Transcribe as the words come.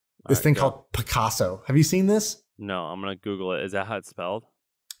This right, thing go. called Pacasso. Have you seen this? No, I'm gonna Google it. Is that how it's spelled?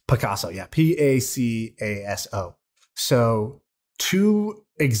 Pacasso, yeah, Pacaso. So two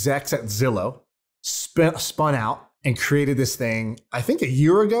execs at Zillow spun out and created this thing, I think a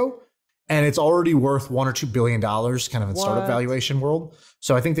year ago, and it's already worth $1 or $2 billion, kind of in startup valuation world.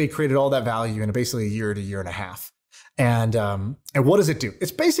 So I think they created all that value in basically a year to year and a half. And what does it do?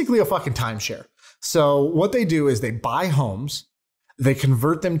 It's basically a fucking timeshare. So what they do is they buy homes, they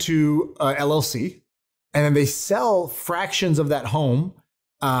convert them to LLC, and then they sell fractions of that home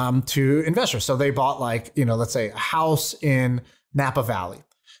to investors. So they bought let's say a house in Napa Valley.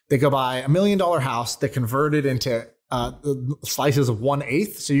 They go buy $1 million house. They convert it into slices of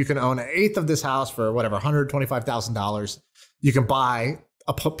 1/8. So you can own 1/8 of this house for whatever, $125,000. You can buy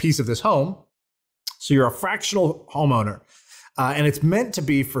a piece of this home. So you're a fractional homeowner. And it's meant to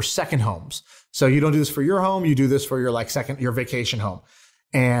be for second homes. So you don't do this for your home. You do this for your your vacation home.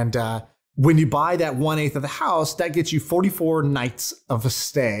 And when you buy that 1/8 of the house, that gets you 44 nights of a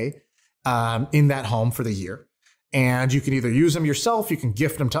stay in that home for the year. And you can either use them yourself, you can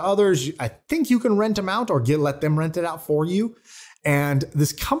gift them to others. I think you can rent them out or let them rent it out for you. And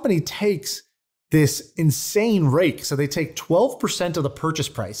this company takes this insane rake. So they take 12% of the purchase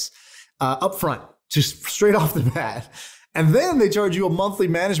price up front, just straight off the bat. And then they charge you a monthly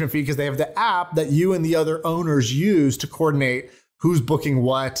management fee because they have the app that you and the other owners use to coordinate who's booking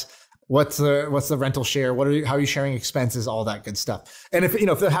what's the rental share, how are you sharing expenses, all that good stuff. And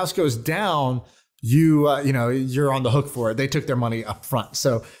if the house goes down, you're on the hook for it. They took their money up front.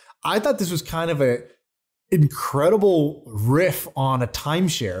 So I thought this was kind of a incredible riff on a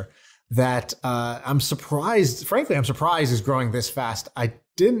timeshare that I'm surprised is growing this fast.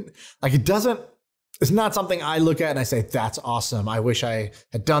 It's not something I look at and I say, that's awesome. I wish I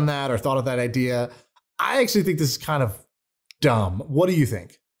had done that or thought of that idea. I actually think this is kind of dumb. What do you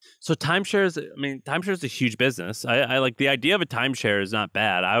think? So timeshares is a huge business. I like the idea of a timeshare is not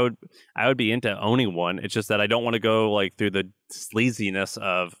bad. I would be into owning one. It's just that I don't want to go through the sleaziness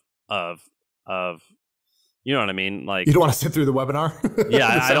of you know what I mean? Like, you don't want to sit through the webinar?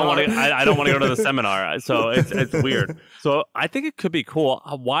 Yeah, I don't want to. I don't want to go to the seminar. So it's weird. So I think it could be cool.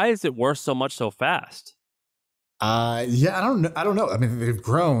 Why is it worth so much so fast? Yeah, I don't know. I mean, they've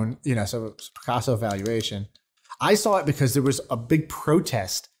grown. So Pacasso valuation. I saw it because there was a big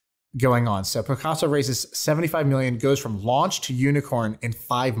protest going on. So Pacasso raises $75 million, goes from launch to unicorn in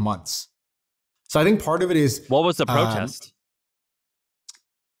 5 months. So I think part of it is, what was the protest?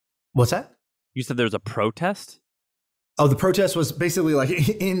 What's that? You said there was a protest? Oh, the protest was basically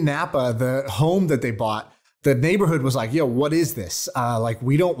in Napa, the home that they bought, the neighborhood was like, yo, what is this?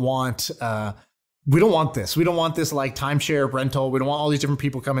 We don't want this. We don't want this timeshare rental. We don't want all these different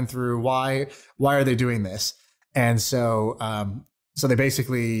people coming through. Why are they doing this? And so they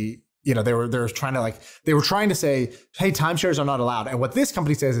basically, they were trying to say, hey, timeshares are not allowed. And what this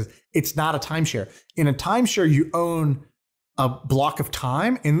company says is it's not a timeshare. In a timeshare, you own a block of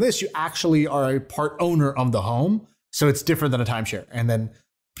time. In this, you actually are a part owner of the home. So it's different than a timeshare. And then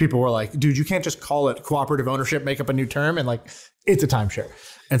people were like, dude, you can't just call it cooperative ownership, make up a new term. And it's a timeshare.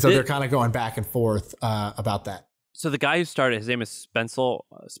 And so they're kind of going back and forth about that. So the guy who started, his name is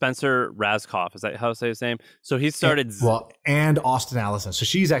Spencer Razkoff. Is that how to say his name? So he started... And Austin Allison. So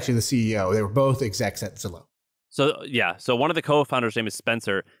she's actually the CEO. They were both execs at Zillow. So yeah. So one of the co-founders' name is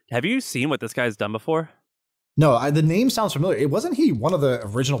Spencer. Have you seen what this guy's done before? No, the name sounds familiar. Wasn't he one of the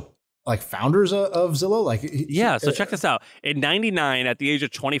original founders of Zillow? So check this out. In 99, at the age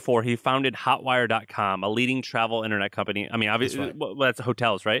of 24, he founded Hotwire.com, a leading travel internet company. I mean, obviously, that's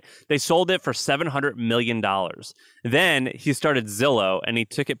hotels, right? They sold it for $700 million. Then he started Zillow, and he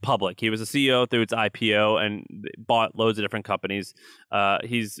took it public. He was a CEO through its IPO and bought loads of different companies.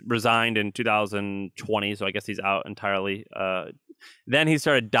 He's resigned in 2020, so I guess he's out entirely. Then he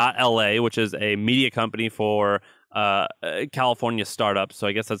started .LA, which is a media company for California startups. So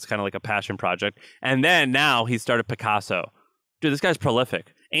I guess that's kind of like a passion project. And then now he started Pacasso. Dude, this guy's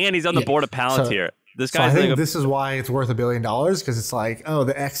prolific. And he's on the board of Palantir. I think this is why it's worth $1 billion, because it's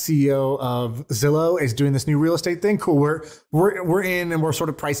the ex-CEO of Zillow is doing this new real estate thing. Cool. We're in, and we're sort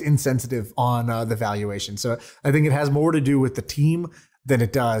of price insensitive on the valuation. So I think it has more to do with the team than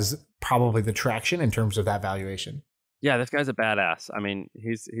it does probably the traction in terms of that valuation. Yeah, this guy's a badass. I mean,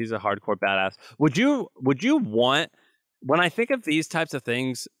 he's a hardcore badass. Would you want, when I think of these types of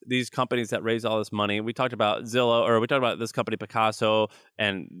things, these companies that raise all this money, we talked about Zillow, or we talked about this company Pacasso,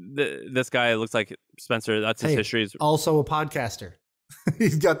 and this guy looks like Spencer. That's his history. Also a podcaster.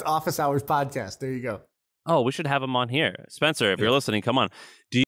 He's got the Office Hours podcast. There you go. Oh, we should have him on here. Spencer, if you're listening, come on.